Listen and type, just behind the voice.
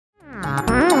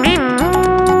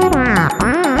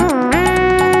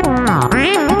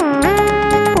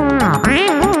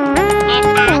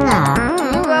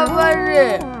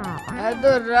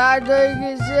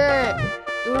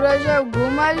তোরা সব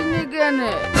ঘুমাসনি কেন?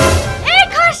 এই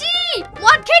খাসি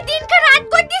মদ খেয়ে দিন কা রাত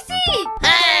করতেছি।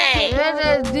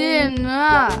 এটা দিন না,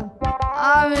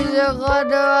 আমি যে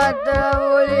কথাবার্তা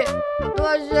বলি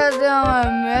তোর সাথে আমার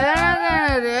মেলে না কেন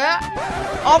রে?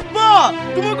 আব্বা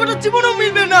তোমার কথা জীবনেও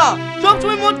মিলবে না,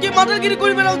 সবসময় মদ খেয়ে মাথাগিরি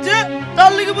করে বেড়াচ্ছে,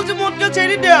 তার লেগে বলছে মদ খেয়ে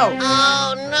ছেড়ে দাও।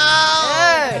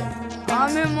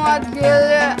 আমি মদ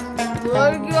খেলে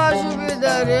তোর কি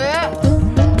অসুবিধা রে?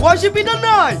 অসুবিধা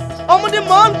নাই, আমাদের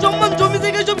মান সম্মান জমি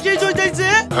থেকে সব শেষ হয়ে যাইছে।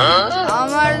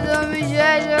 আমার জমি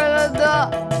শেষ হলো তো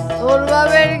তোর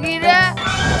বাবের কি রে?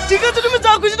 ঠিক আছে তুমি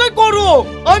যা খুশি তাই করো,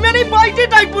 আমি আর এই বাইকে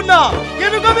ডাকবো না,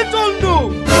 এরকম আমি চলনু।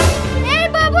 এই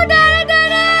বাবু দাঁড়া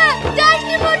দাঁড়া,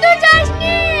 যাসনি মোটু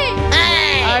যাসনি।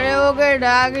 আরে ওকে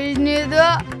ডাকিস নি তো,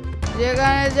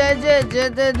 যেখানে যাইছে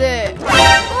যেতে দে।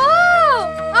 ও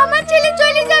আমার ছেলে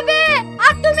চলে যাবে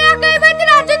আর তুমি একা এই বাড়িতে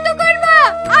রাজত্ব করবা,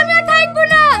 আমি আর থাকবো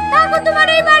না, থাকো তোমার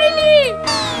এই বাড়িতে।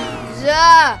 যা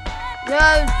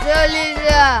সব চলি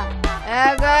যা,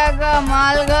 একা একা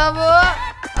মাল খাবো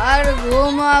আর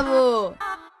ঘুমাবো।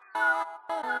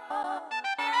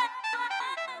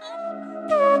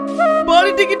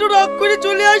 বাড়ি থেকে তো রাগ করে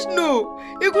চলে আসনু,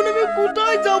 এখন আমি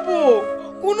কোথায় যাব?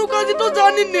 কোনো কাজে তো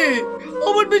জানি নে,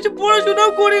 আবার বেশি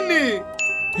পড়াশোনাও করিনি।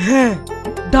 হ্যাঁ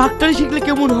ডাক্তারি শিখলে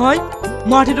কেমন হয়,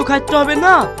 মাঠে তো খাইতে হবে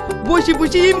না, বসে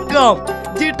বসে ইনকাম,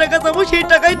 যে টাকা যাবো সেই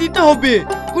টাকাই দিতে হবে,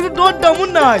 কোনো দর দামও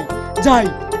নাই। যাই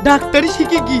ডাক্তারি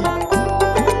শিখে কি।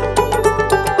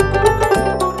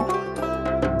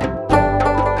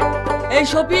 এই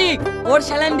শফিক, ওর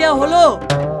স্যালাইন দেওয়া হলো?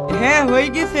 হ্যাঁ হয়ে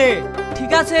গেছে।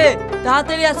 ঠিক আছে,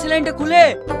 তাড়াতাড়ি আর স্যালাইনটা খুলে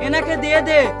এনাকে দিয়ে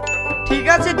দে। ঠিক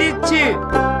আছে দিচ্ছি।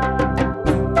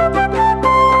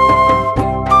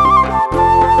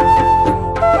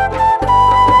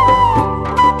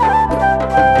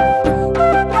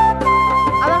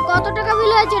 আমার কত টাকা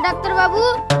বিল হয়েছে ডাক্তার বাবু?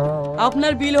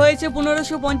 আপনার বিল হয়েছে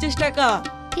 1550 টাকা।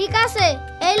 ঠিক আছে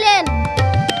এই নেন।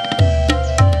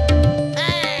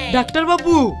 ডাক্তার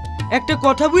বাবু একটা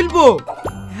কথা বলবো?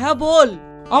 হ্যাঁ বল।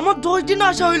 আমার 10 দিন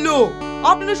আসা হইলো,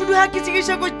 আপনি শুধু একই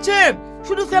চিকিৎসা করছেন,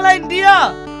 শুধু স্যালাইন দিয়া,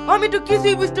 আমি তো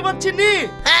কিছুই বুঝতে পারছি নি।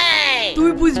 তুই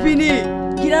বুঝবি নি,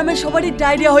 গ্রামে সবারই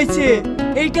ডায়রিয়া হয়েছে,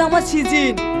 এইটা আমার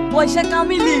সিজন, পয়সা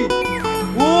কামিলি।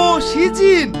 ও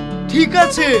সিজন, ঠিক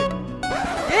আছে।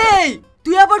 এই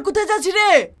তুই আবার কোথায় যাচ্ছিস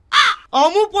রে?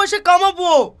 আমু পয়সা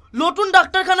কামাবো, নতুন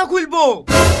ডাক্তারখানা খুলবো।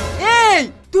 এই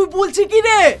তুই বলছিস কি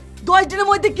রে? 10 দিনের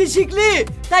মধ্যে কি শিখলি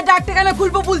তাই ডাক্তারখানা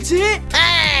খুলবো বলছি?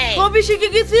 সবই শিখে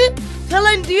গেছি,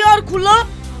 স্যালাইন দিয়া আর খোলা।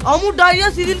 আমু ডায়রিয়া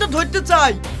সিজনটা ধরতে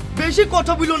চাই, বেশি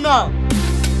কথা বলো না।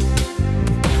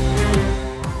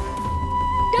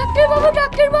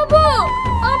 ডাক্তার বাবু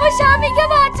আমার স্বামীকে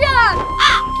বাঁচান।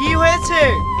 কি হয়েছে?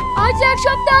 আজ এক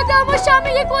সপ্তাহ আগে আমার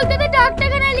স্বামীকে কলকাতা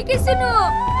ডাক্তারখানায় লিখেছিল,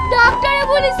 ডাক্তারে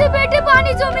বলেছে পেটে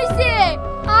পানি জমেছে,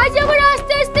 আজ আবার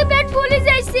আস্তে আস্তে পেট ফুলে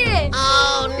যাচ্ছে।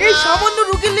 এই সামান্য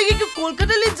রোগীর লেগে কি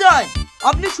কলকাতা নিয়ে যায়?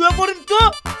 আপনি শুয়ে পড়েন তো,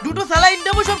 দুটো স্যালাইন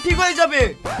দেবো, সব ঠিক হয়ে যাবে।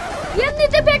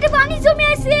 এমনিতে পেটে পানি জমে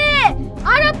আছে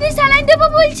আর আপনি স্যালাইন দেবো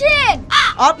বলছেন?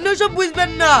 আপনিও সব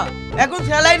বুঝবেন না, এখন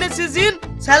স্যালাইনের সিজন,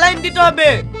 স্যালাইন দিতে হবে।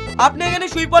 আপনি এখানে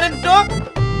শুয়ে পড়েন তো।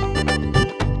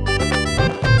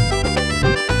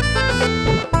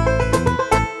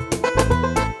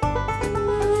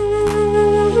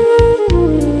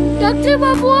 ডাক্তার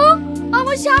বাবু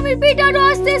আমার স্বামীর পেট আরো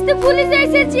আস্তে আস্তে ফুলে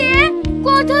যাচ্ছে,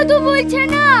 কথা তো বলছে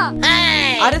না।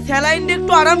 আরে স্যালাইন দিয়ে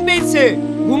একটু আরাম পেয়েছে,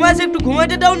 ঘুমাইছে, একটু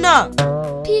ঘুমাইতে দাও না।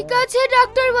 ঠিক আছে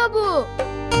ডাক্তার বাবু।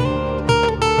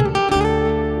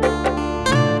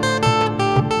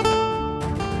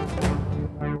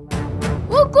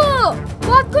 ওগো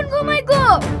কখন ঘুমাই গো,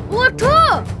 ওঠো।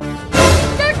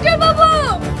 ডাক্তার বাবু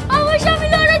আমার স্বামী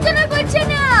লড়াচড়া করছে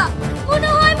না, মনে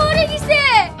হয় মরে গেছে।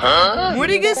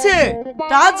 মরে গেছে?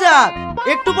 তা যাক,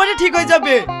 একটু পরে ঠিক হয়ে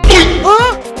যাবে।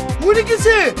 মরে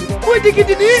গেছে? ওই দিকে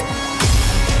দিনি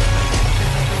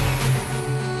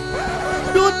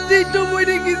সত্যি তো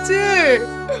মরে গেছে।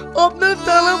 আপনার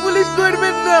থানা পুলিশ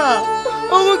করবেন না,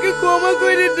 আমাকে ক্ষমা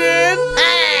করে দেন।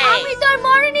 আমি তোর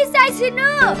মরণই চাইছি না,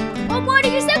 ও মরে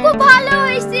গেছে, খুব ভালো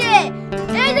হয়েছে।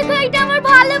 এই দেখো এটা আমার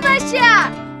ভালোবাসা,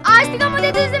 আজ থেকে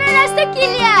আমাদের দুজনের রাস্তা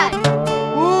ক্লিয়ার।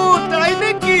 ও তাই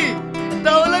নাকি?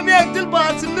 তাহলে আমি একজন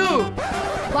বাঁচলু।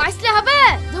 বাঁচলে হবে?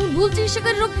 যখন ভুল চিকিৎসা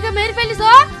করে রোগীকে মেরে ফেলিস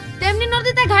তেমনি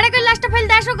নদীতে ঘাড়ে করে লাশটা ফেলে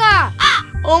দিয়ে আসো গা।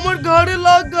 আমার ঘাড়ে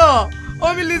লাগা,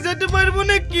 আমি লিজাতে পারবো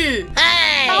নাকি?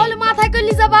 তাহলে মাথায় করে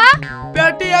লিজাবা?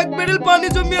 পেটে 1 ব্যারেল পানি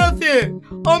জমে আছে,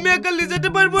 আমি একা লিজাতে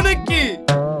পারবো নাকি?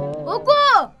 ওগো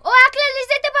ও একলা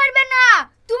লিজাতে পারবে না,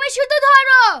 তুমি শুধু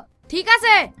ধরো। ঠিক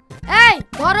আছে এই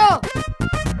ধরো।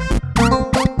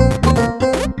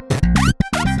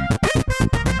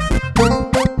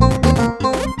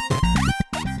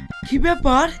 কি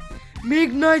ব্যাপার? মেঘ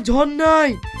নাই, ঝড় নাই,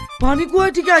 পানি কোথা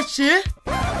থেকে আসছে?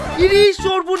 ইরি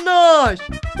সর্বনাশ,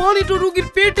 পানি তো রোগীর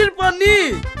পেটের পানি,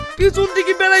 পিছন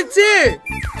থেকে বেড়াইছে।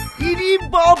 ইরি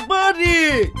বাবা রে,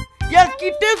 কি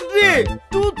টেস্ট রে,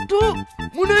 টু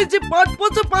মনে হয়েছে পাট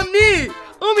পচা পানি।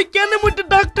 আমি কেন মোটে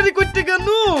ডাক্তারি করতে কেন?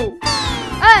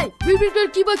 এই বিবির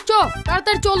কি বলছো?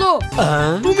 তাড়াতাড়ি চলো।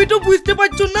 তুমি তো বুঝতে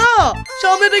পারছো না,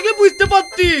 সামনে দেখলে বুঝতে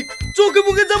পারতি। চোখে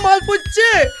মুখে যা মাল পড়ছে,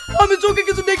 আমি চোখে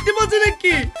কিছু দেখতে পাচ্ছি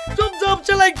নাকি? সব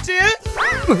ঝাপসা লাগছে।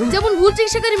 যেমন ভুল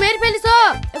চিকিৎসা করে মেরে ফেলিছো,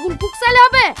 এখন ফুক চাইলে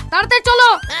হবে। তাড়াতাড়ি চলো।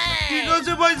 ঠিক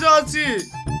আছে ভাই, যাচ্ছি।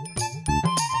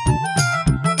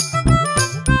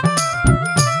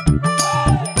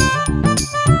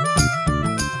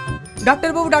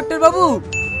 ডাক্তার বাবু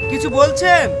কিছু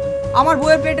বলছেন? আমার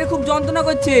বউয়ের পেটে খুব যন্ত্রণা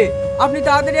করছে, আপনি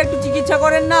তাড়াতাড়ি একটু চিকিৎসা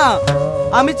করেন না।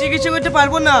 আমি চিকিৎসা করতে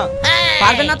পারবো না।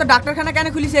 পারবেন না তো ডাক্তারখানা কেন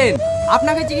খুলেছেন?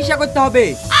 আপনাকে চিকিৎসা করতে হবে।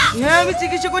 হ্যাঁ আমি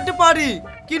চিকিৎসা করতে পারি,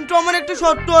 কিন্তু আমার একটা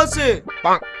শর্ত আছে।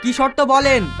 কি শর্ত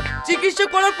বলেন? চিকিৎসা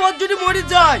করার পর যদি মরে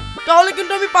যায়, তাহলে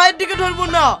কিন্তু আমি পায়ের দিকে ধরবো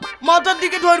না, মাথার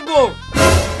দিকে ধরবো।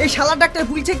 এই শালা ডাক্তার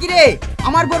বলছে কি রে?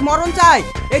 আমার বউর মরণ চাই।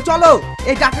 এই চলো,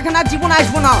 এই ডাক্তারখানার জীবন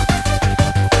আসবো না।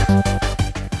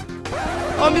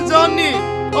 আমি জানি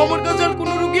আমার কাছে আর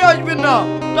কোনো রোগী আসবে না,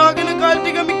 তাকে না কাল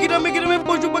থেকে আমি গ্রামে গ্রামে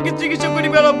পশু পাখির চিকিৎসা করে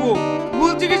বেড়াবো।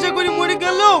 ভুল চিকিৎসা করে মরে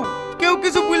গেলেও কেউ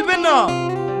কিছু বলবে না।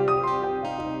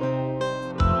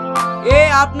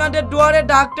 আপনাদের দুয়ারে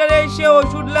ডাক্তার এসে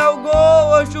ওষুধ লাও গো,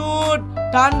 ওষুধ।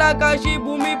 ঠান্ডা, কাশি,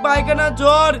 বমি, পায়খানা,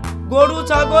 জ্বর, গরু,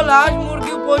 ছাগল, হাঁস,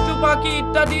 মুরগি, পশু পাখি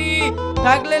ইত্যাদি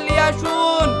থাকলে নিয়ে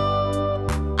আসুন।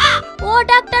 ও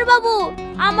ডাক্তার বাবু,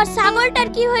 আমার ছাগলটার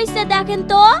কি হয়েছে দেখেন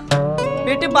তো।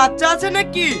 পেটে বাচ্চা আছে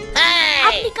নাকি?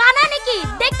 আপনি কানা নাকি?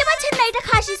 দেখতে পাচ্ছেন না এটা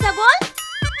খাসি ছাগল?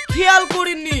 খেয়াল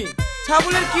করিনি।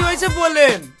 ছাগলের কি হয়েছে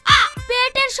বলেন?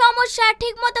 পেটের সমস্যা,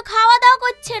 ঠিক মতো খাওয়া দাওয়া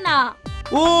করছে না।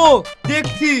 ও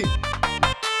দেখছি।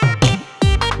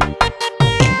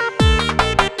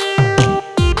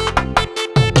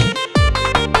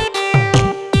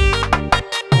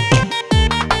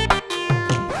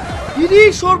 ইরি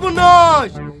সর্বনাশ,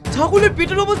 ছাগলের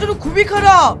পেটের অবস্থা খুবই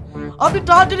খারাপ। আপনি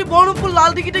তাড়াতাড়ি বহরমপুর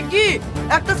লাল দিঘিতে কি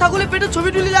একটা ছাগলের পেটের ছবি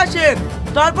তুলে আসেন,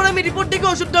 তারপর আমি রিপোর্ট দেখে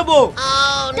ওষুধ দেবো।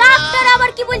 ডাক্তার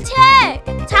আবার কি বলছে?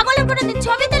 ছাগলের কোনদিন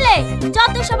ছবি তুলে?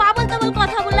 যত সব আবল তাবল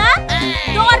কথা বলা।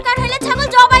 দরকার হলে ছাগল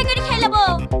জবাই করে খেয়ে নেবো,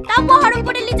 তাও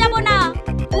বহরমপুরে নিয়ে যাবো না।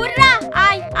 উড়রা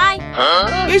আই আই।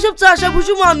 এইসব চাষা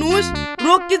ভুষু মানুষ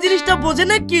রোগ কি জিনিসটা বোঝে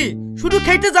নাকি? শুধু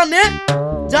খেতে জানে।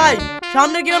 যাই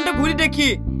সামনের গ্রামটা ঘুরে দেখি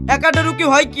একাটা রুকি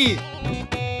হয় কি।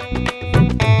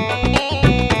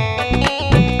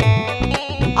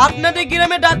 আপনাদের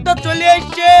গ্রামে ডাক্তার চলে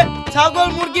এসছে। ছাগল,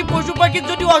 মুরগি, পশু পাখির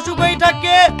যদি অসুখ হয়ে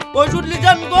থাকে ওষুধ নিয়ে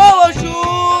যান গো,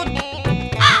 ওষুধ।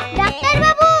 ডাক্তার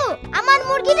বাবু, আমার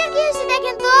মুরগিটার কি হয়েছে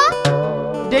দেখেন তো।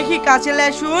 দেখি কাছে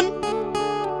আসুন।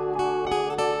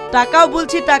 টাকাও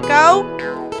বলছি, টাকাও।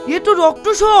 এ তো রক্ত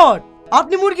শর্ট।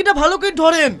 আপনি মুরগিটা ভালো করে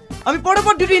ধরেন, আমি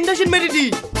পরপর দুটো ইনজেকশন মেরে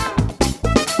দিই।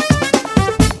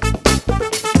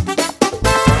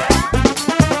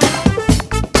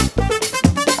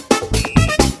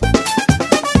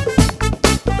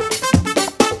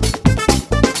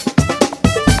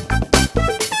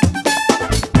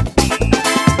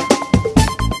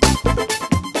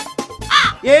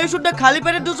 এই ওষুধটা খালি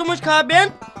পেটে 2 চামচ খাবেন,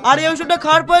 আর এই ওষুধটা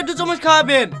খাওয়ার পরে 2 চামচ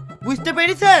খাবেন। বুঝতে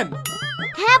পেরেছেন?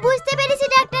 হ্যাঁ বুঝতে পেরেছি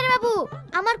ডাক্তার বাবু।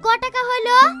 আমার ক টাকা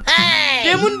হলো?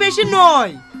 তেমন বেশি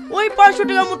নয়, ওই 500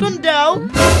 টাকা মতন দাও।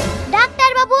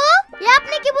 ডাক্তার বাবু,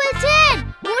 আপনি কি বলছেন?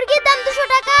 মুরগির দাম 200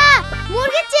 টাকা,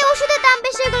 মুরগির চেয়ে ওষুধের দাম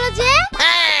বেশি হলো যে?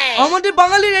 আমাদের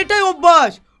বাঙালির এটাই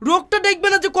অভ্যাস, রোগটা দেখবে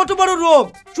না যে কত বড় রোগ,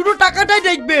 শুধু টাকাটাই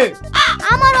দেখবে।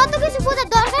 আমার অত কিছু বোঝার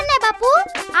দরকার নেই বাপু।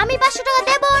 আমি 500 টাকা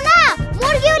দেবো না,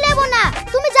 মুরগিও নেবো না।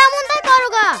 তুমি যেমন তাই করো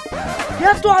গা।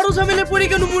 এত আরো ঝামেলা পড়ে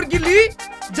কেন মুরগি লি?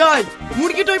 যাই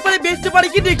মুরগিটা ওই পারে বেচতে পারি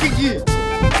কি দেখি কি।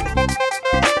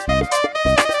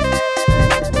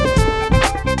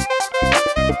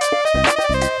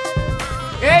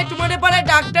 এই তোমাদের পাড়ায়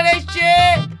ডাক্তার এসছে,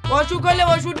 অসুখ হলে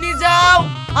ওষুধ নিয়ে যাও,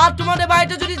 আর তোমাদের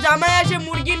বাড়িতে যদি জামাই আসে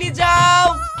মুরগি নিয়ে যাও।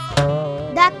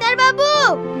 ডাক্তার বাবু,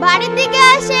 বাড়ির দিকে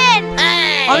আসেন।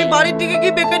 আমি বাড়ির দিকে কি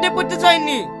বেকারে পড়তে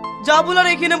চাইনি, যা বলার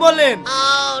এখানে বলেন।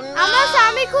 আমার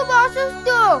স্বামী খুব অসুস্থ,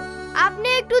 আপনি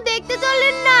একটু দেখতে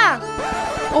চলেন না।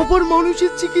 আবার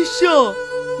মানুষের চিকিৎসা,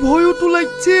 ভয়ও তো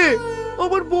লাগছে।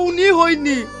 আবার বউ নিয়ে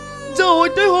হয়নি, যা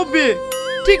হইতে হবে।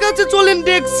 ঠিক আছে চলেন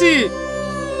দেখছি।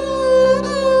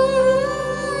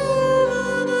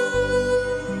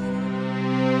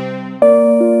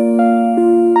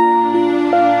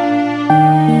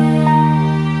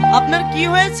 আপনার কি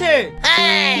হয়েছে?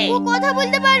 ও কথা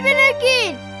বলতে পারবে নাকি?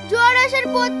 জ্বর আসার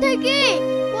পর থেকে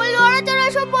ও লড়াচড়া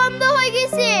সব বন্ধ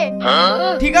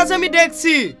ঠিক আছে আমি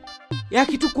দেখছি।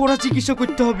 একটু কড়া চিকিৎসা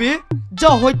করতে হবে,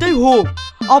 যা হয় তাই হোক,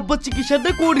 আব্বার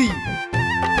চিকিৎসাটা করি।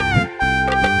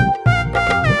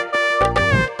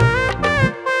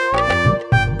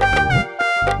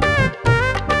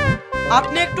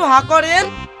 আপনি একটু হা করেন।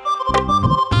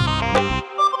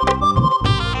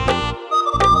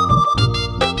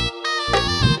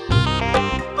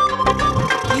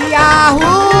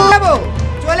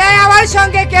 চলে আয় আমার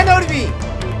সঙ্গে, কে ধরবি?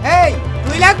 এই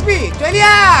তুই লাগবি, চলে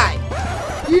আয়।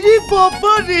 ইরে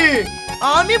বাবা রে,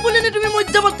 আমি বলিনি তুমি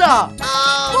মজ্জাবাতা।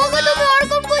 ওগো তুমি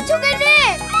ওরকম করছো কেন?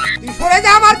 তুই সরে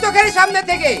যা আমার চোখের সামনে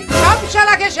থেকে, সব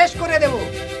শালাকে শেষ করে দেব।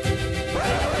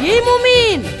 এই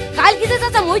মুমিন, কালকে যে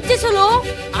চাচা মরছে ছিল,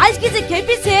 আজকে যে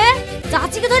খেপিছে,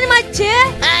 চাচিকে ধরে মারছে।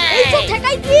 এই তো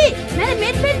ঠেকাই কি, মেরে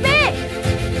মেট ফেলবে।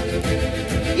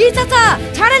 এই চাচা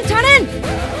ছাড়েন ছাড়েন।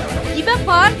 কি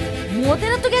ব্যাপার,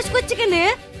 মদের তো গ্যাস করছে কেন?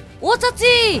 ও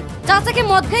চাচি, চাচাকে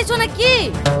মদ খাইছো নাকি?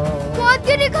 মদ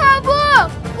কিনে খাবো,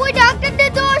 ওই ডাক্তার দে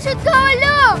তো ওষুধ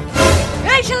খাওয়ালো।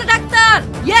 এই শালা ডাক্তার,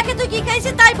 ইয়াকে তুই কি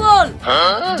খাইছিস তাই বল।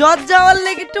 জ্বর যাওয়ার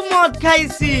লেগে একটু মদ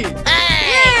খাইছি।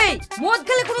 এই মদ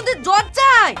খেলে কোনোদিন জ্বর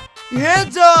যায়? হ্যাঁ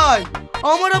যায়।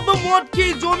 আমার আব্বা মদ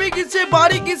খেয়ে জমি গেছে,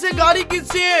 বাড়ি গেছে, গাড়ি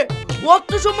গেছে, অত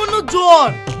সামান্য জ্বর।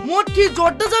 মদ খেয়ে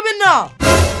জ্বরটা যাবে না?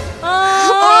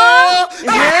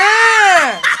 হ্যাঁ